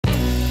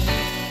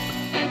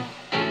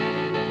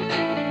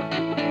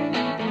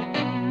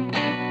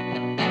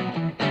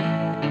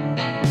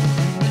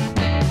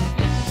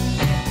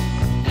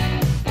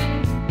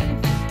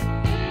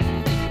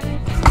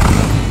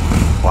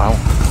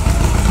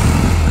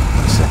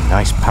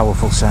Nice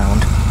powerful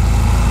sound.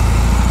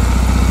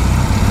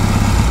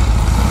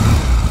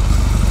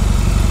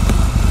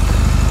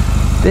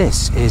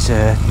 This is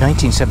a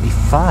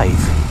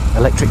 1975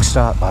 electric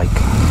start bike,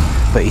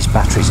 but his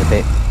battery's a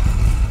bit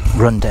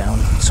run down,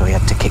 so he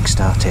had to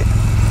kickstart it.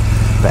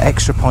 But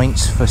extra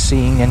points for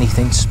seeing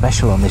anything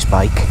special on this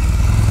bike.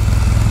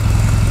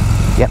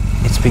 Yep,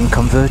 it's been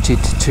converted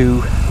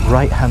to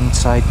right hand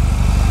side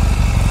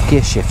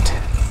gear shift.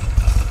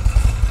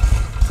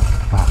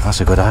 Well,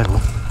 that's a good idle.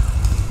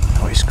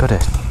 Oh, it's got a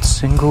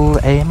single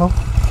AML?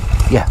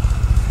 Yeah.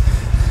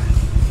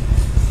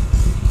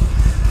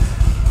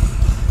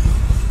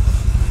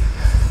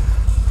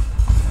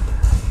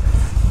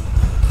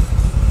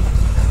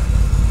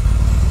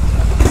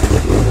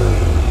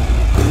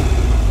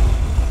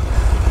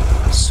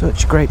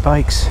 Such great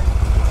bikes.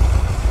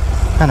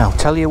 And I'll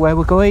tell you where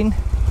we're going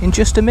in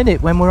just a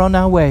minute when we're on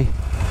our way.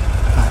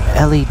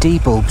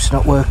 LED bulb's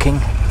not working.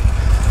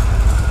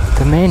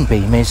 The main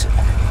beam is.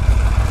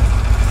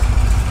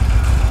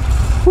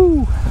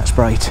 Woo, that's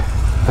bright.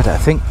 But I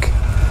think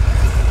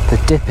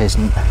the dip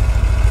isn't.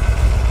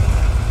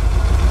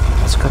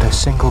 It's got a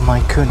single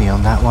Mikuni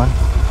on that one.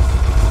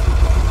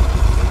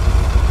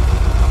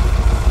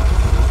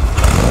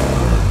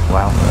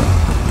 Wow.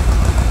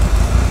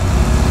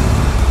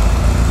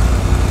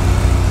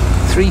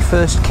 3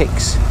 first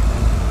kicks.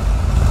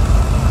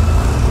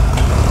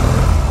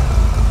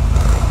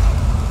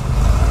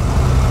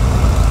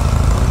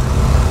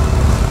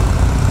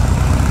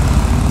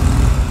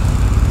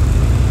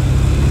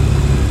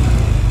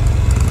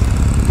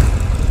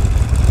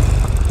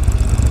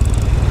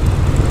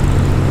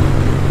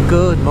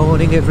 Good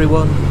morning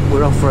everyone,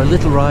 we're off for a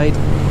little ride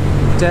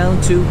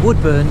down to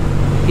Woodburn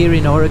here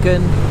in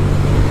Oregon.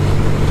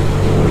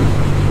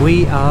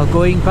 We are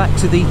going back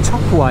to the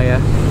Top Wire.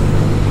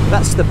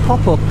 That's the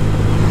pop-up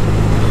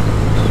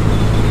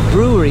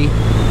brewery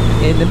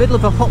in the middle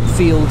of a hop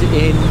field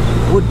in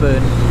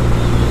Woodburn.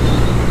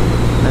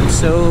 And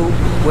so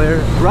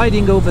we're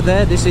riding over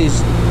there. This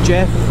is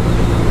Jeff,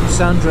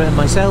 Sandra and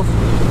myself,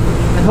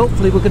 and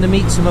hopefully we're going to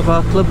meet some of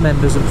our club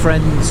members and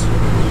friends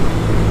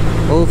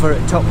over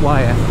at Top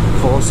Wire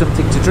for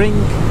something to drink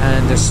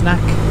and a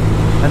snack,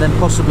 and then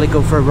possibly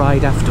go for a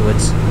ride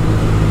afterwards.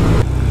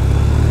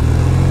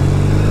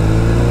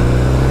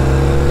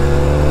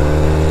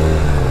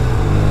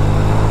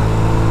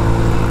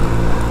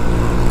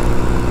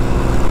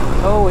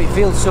 Oh, it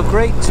feels so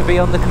great to be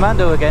on the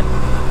Commando again.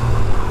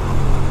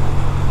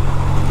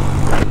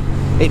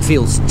 It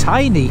feels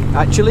tiny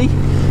actually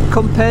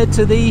compared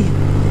to the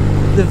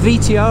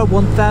VTR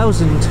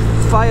 1000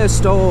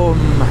 Firestorm.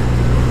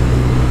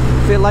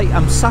 I feel like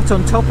I'm sat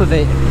on top of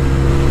it.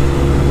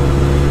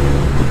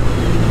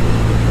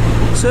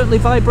 Certainly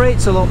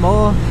vibrates a lot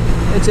more.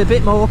 It's a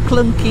bit more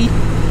clunky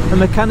and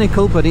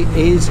mechanical, but it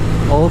is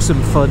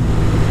awesome fun.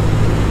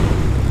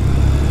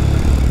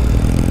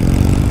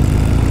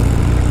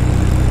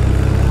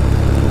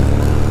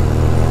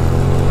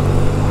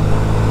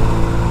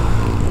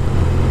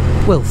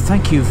 Well,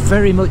 thank you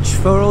very much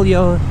for all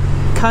your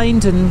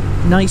kind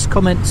and nice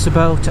comments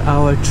about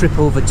our trip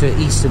over to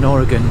Eastern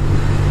Oregon.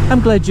 I'm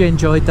glad you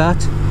enjoyed that.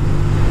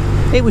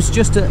 It was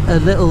just a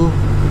little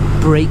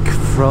break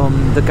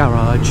from the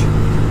garage.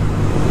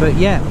 But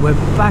yeah, we're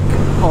back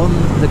on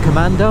the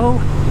Commando.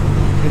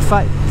 In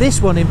fact,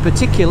 this one in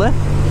particular,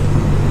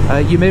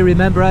 you may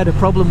remember I had a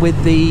problem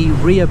with the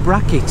rear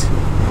bracket.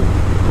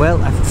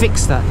 Well, I've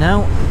fixed that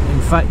now.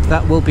 In fact,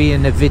 that will be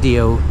in a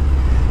video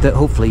that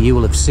hopefully you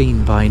will have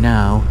seen by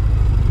now.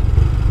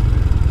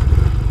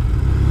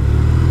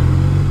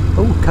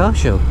 Oh, car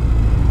show.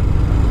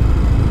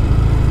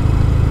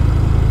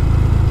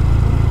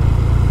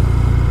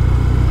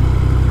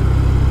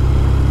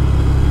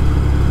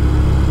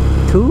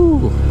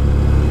 Cool.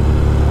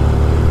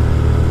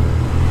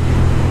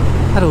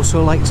 I'd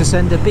also like to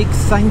send a big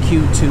thank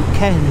you to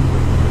Ken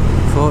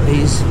for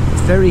his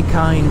very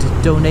kind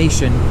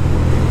donation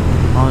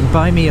on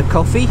Buy Me a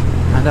Coffee,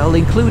 and I'll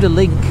include a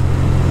link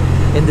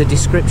in the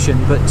description,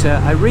 but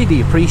I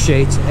really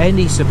appreciate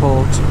any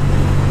support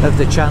of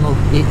the channel.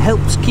 It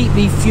helps keep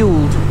me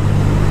fueled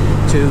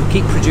to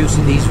keep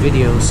producing these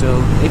videos,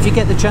 so if you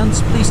get the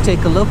chance, please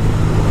take a look,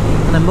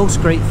 and I'm most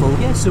grateful.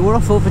 Yeah, so we're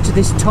off over to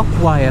this Top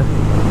Wire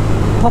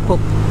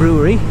pop-up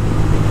brewery.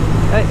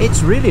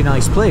 It's a really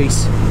nice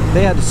place.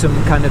 They had some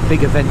kind of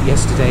big event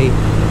yesterday,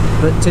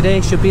 but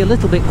today should be a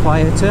little bit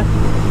quieter.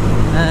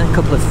 A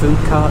couple of food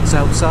carts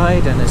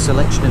outside and a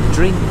selection of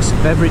drinks,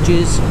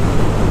 beverages,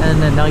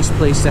 and a nice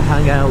place to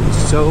hang out.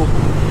 So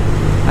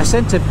I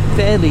sent a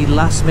fairly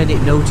last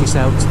minute notice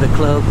out to the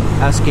club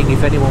asking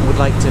if anyone would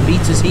like to meet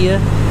us here,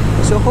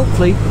 so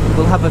hopefully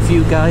we'll have a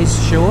few guys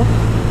show up.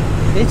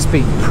 It's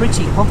been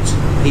pretty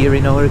hot here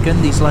in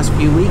Oregon these last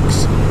few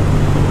weeks,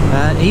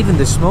 and even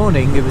this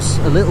morning it was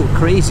a little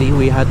crazy.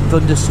 We had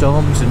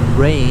thunderstorms and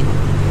rain,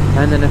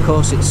 and then of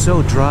course it's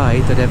so dry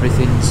that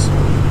everything's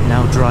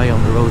now dry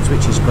on the roads,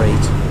 which is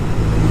great.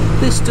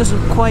 This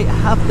doesn't quite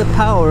have the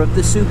power of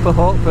the Super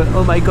Hawk, but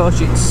oh my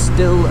gosh, it's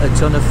still a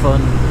ton of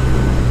fun.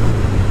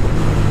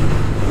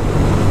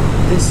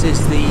 This is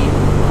the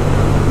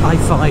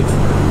I-5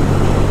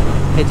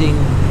 heading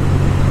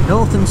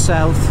north and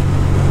south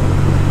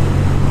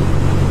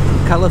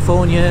from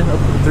California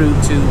up through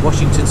to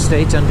Washington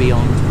State and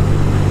beyond,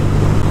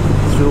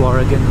 through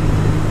Oregon.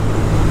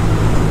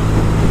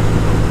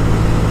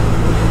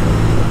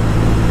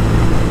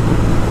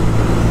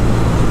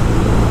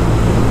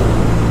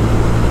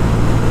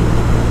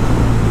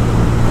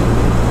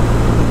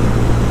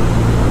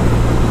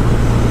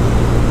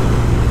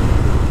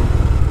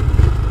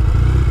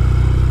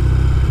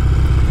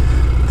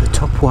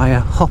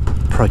 Wire hop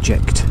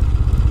project.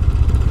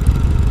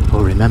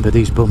 Oh, remember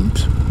these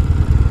bumps.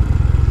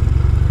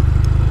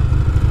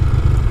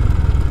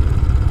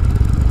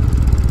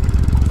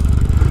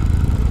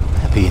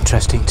 That'd be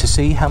interesting to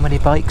see how many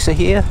bikes are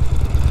here.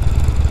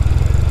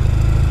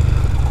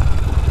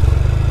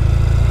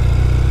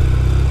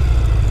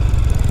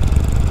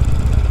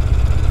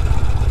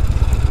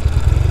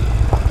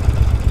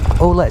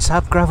 Oh, let's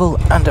have gravel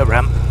and a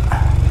ramp.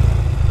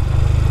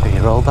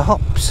 Here are all the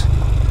hops.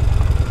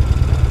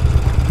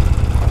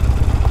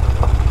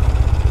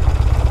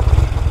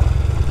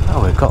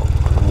 Oh, we've got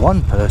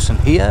one person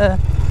here,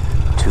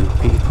 2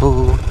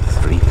 people,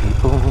 3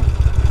 people,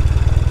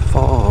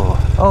 4.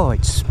 Oh,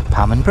 it's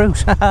Pam and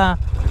Bruce.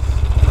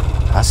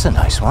 That's a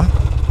nice one.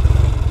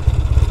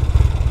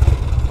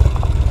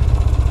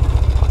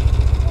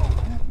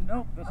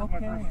 Nope, this is my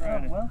first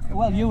ride.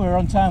 Well, you were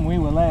on time, we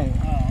were late.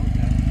 Oh,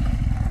 okay.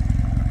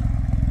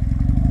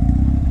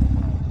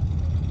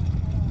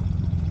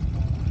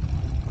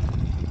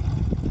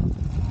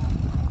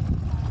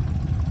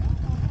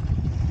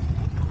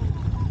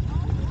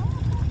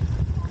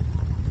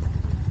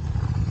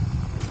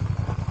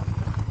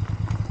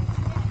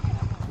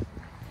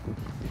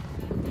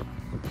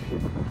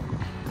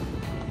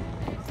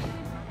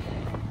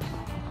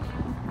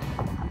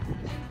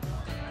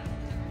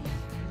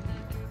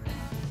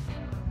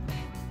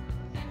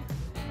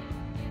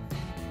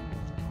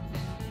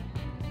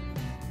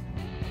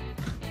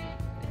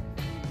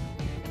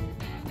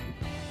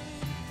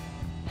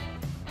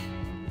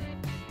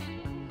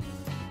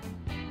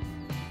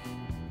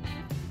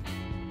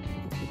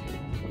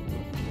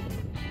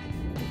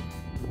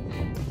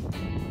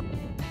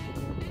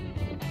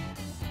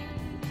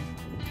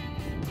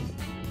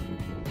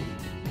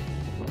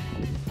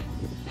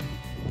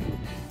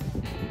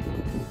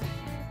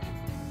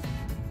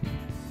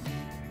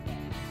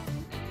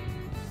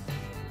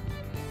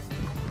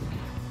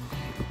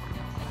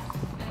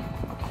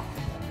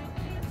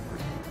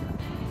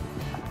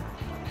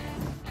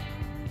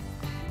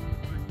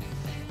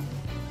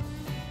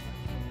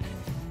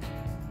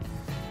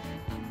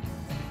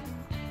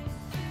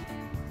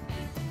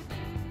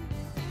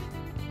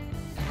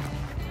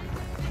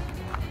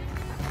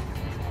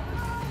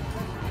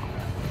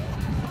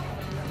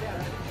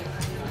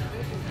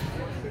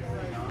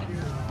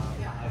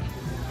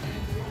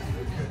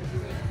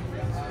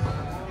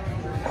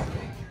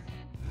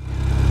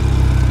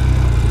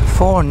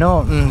 Four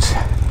Nortons.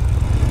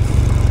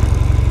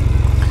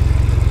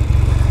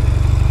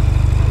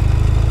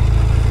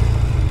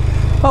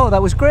 Oh,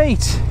 that was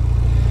great.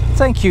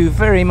 Thank you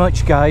very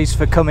much, guys,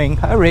 for coming.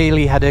 I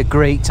really had a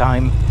great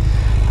time.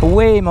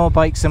 Way more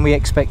bikes than we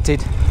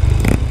expected.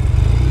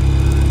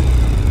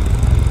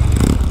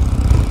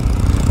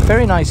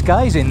 Very nice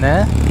guys in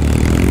there.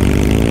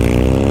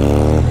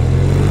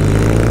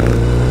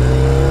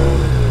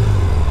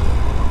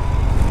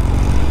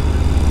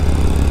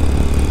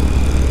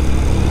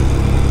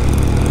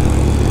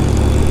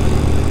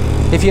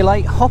 If you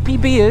like hoppy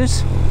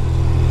beers,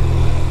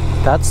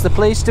 that's the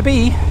place to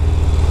be.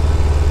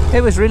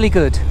 It was really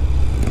good.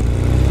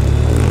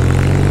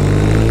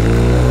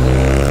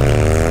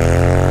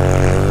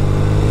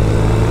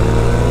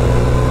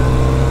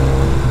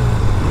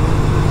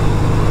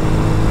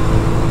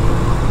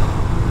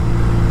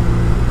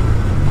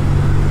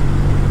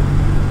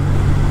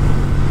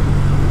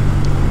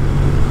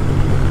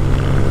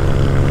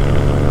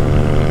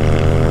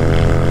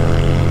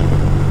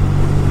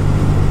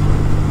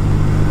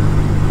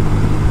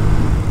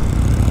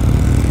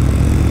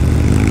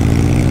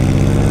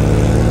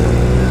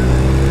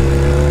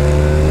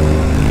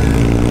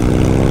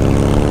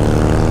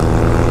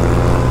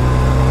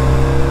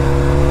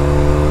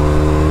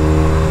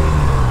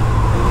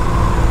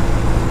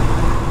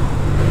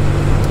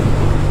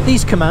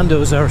 These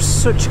Commandos are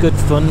such good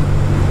fun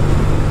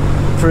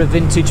for a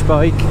vintage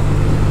bike.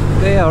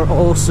 They are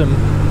awesome.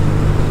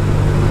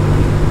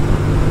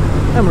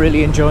 I'm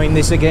really enjoying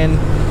this again.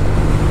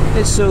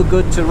 It's so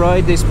good to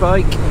ride this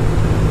bike.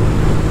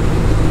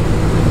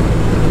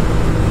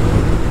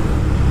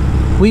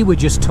 We were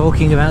just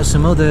talking about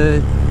some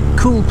other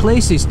cool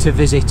places to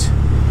visit,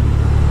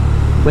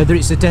 whether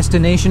it's a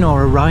destination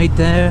or a ride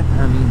there.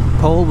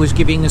 Paul was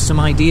giving us some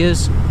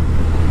ideas.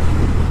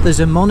 There's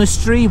a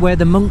monastery where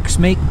the monks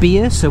make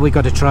beer, so we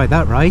got to try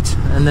that, right?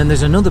 And then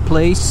there's another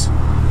place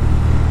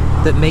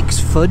that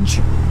makes fudge,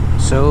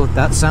 so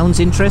that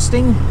sounds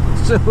interesting.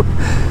 So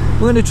we're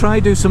going to try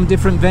do some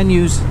different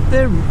venues.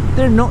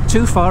 They're not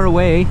too far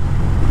away,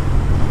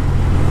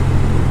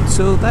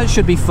 so that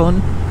should be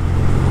fun.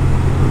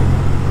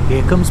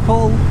 Here comes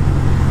Paul.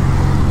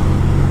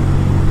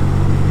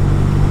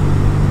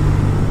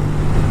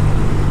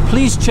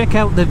 Please check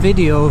out the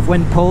video of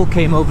when Paul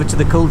came over to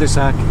the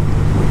cul-de-sac.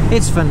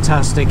 It's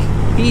fantastic.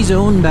 He's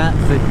owned that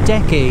for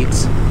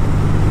decades.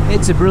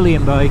 It's a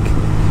brilliant bike.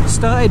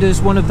 Started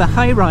as one of the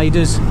high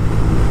riders.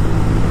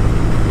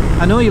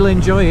 I know you'll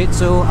enjoy it,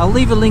 so I'll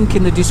leave a link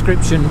in the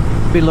description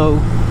below.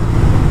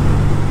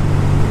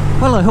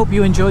 Well, I hope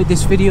you enjoyed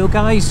this video,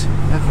 guys.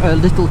 A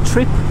little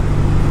trip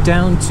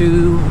down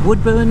to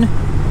Woodburn,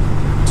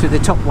 to the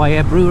Top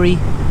Wire Brewery,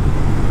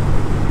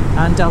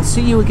 and I'll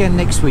see you again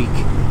next week.